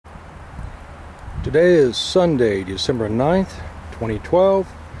Today is Sunday, December 9th,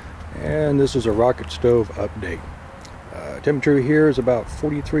 2012, and this is a rocket stove update. Temperature here is about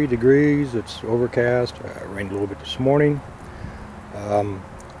 43 degrees. It's overcast. It rained a little bit this morning.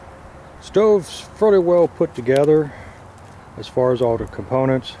 Stove's fairly well put together as far as all the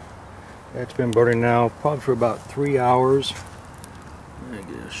components. It's been burning now probably for about 3 hours. Let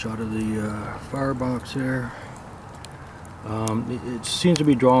me get a shot of the firebox there. It seems to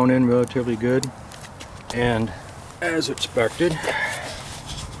be drawing in relatively good, and as expected,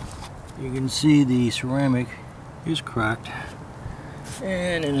 you can see the ceramic is cracked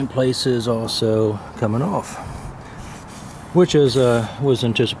and in places also coming off, which is was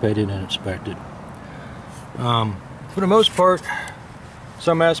anticipated and expected. For the most part,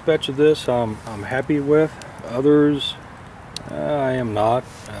 some aspects of this I'm happy with. Others I am not.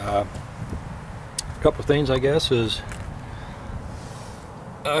 A couple of things, I guess, is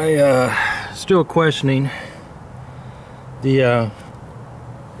still questioning the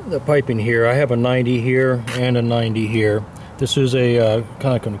piping here. I have a 90 here and a 90 here. This is a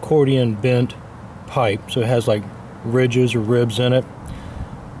kind of an accordion bent pipe, so it has like ridges or ribs in it.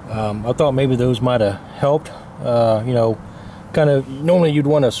 I thought maybe those might have helped. You know, kind of normally you'd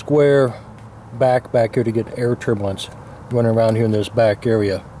want a square back here to get air turbulence running around here in this back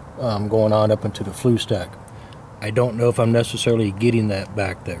area, going on up into the flue stack. I don't know if I'm necessarily getting that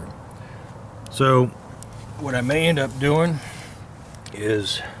back there. So what I may end up doing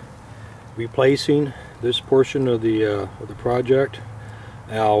is replacing this portion of the project.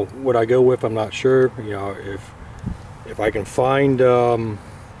 Now what I go with, I'm not sure. You know, if I can find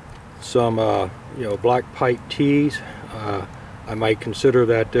some you know, black pipe tees, I might consider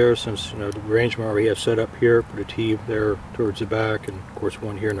that there, since, you know, the arrangement I already have set up here. Put a tee there towards the back, and of course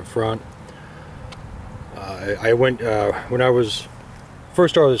one here in the front. I went, when I was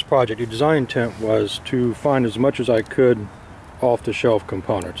first started this project, the design intent was to find as much as I could off-the-shelf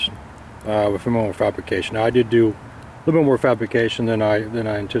components with more fabrication. Now I did do a little bit more fabrication than I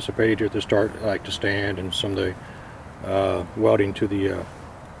anticipated here at the start, like the stand and some of the welding to the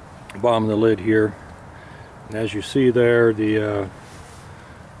bottom of the lid here. And as you see there, that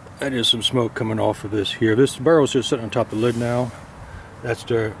is some smoke coming off of this here. This barrel is just sitting on top of the lid now. That's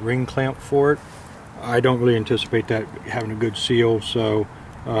the ring clamp for it. I don't really anticipate that having a good seal, so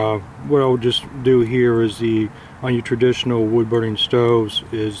what I'll just do here is on your traditional wood burning stoves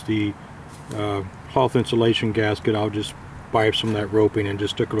is the cloth insulation gasket. I'll just buy some of that roping and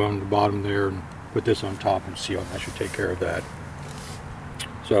just stick it on the bottom there and put this on top and seal it. That should take care of that.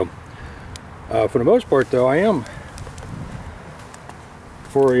 So for the most part though, I am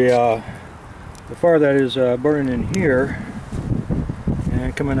for the fire that is burning in here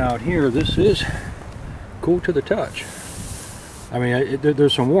and coming out here. This is cool to the touch. I mean,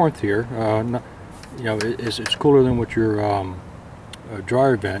 there's some warmth here. You know, it's cooler than what your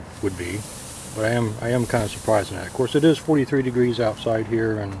dryer vent would be, but I am kind of surprised at that. Of course, it is 43 degrees outside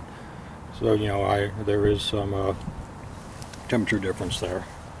here, and so, you know, there is some temperature difference there.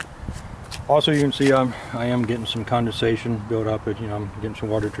 Also, you can see I am getting some condensation built up. You know, I'm getting some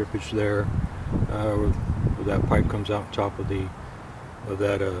water drippage there where that pipe comes out on top of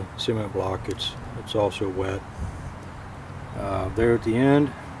that cement block. It's also wet. There at the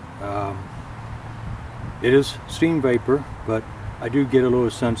end, it is steam vapor, but I do get a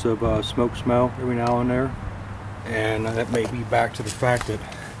little sense of smoke smell every now and there, and that may be back to the fact that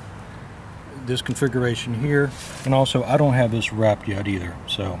this configuration here, and also I don't have this wrapped yet either,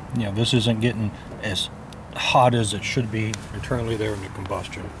 so, you know, this isn't getting as hot as it should be internally there in the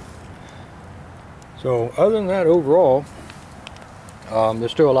combustion. So other than that, overall,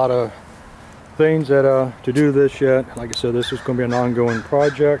 there's still a lot of things that to do this yet. Like I said, this is going to be an ongoing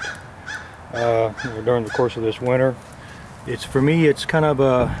project during the course of this winter. For me, it's kind of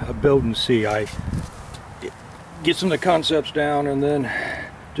a build and see. I get some of the concepts down and then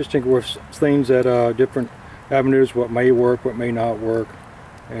just think with things at different avenues, what may work, what may not work,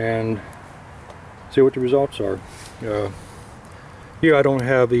 and see what the results are. Here I don't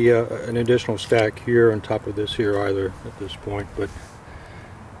have an additional stack here on top of this here either at this point, but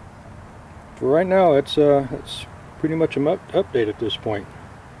for right now, it's pretty much an update at this point.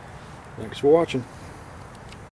 Thanks for watching.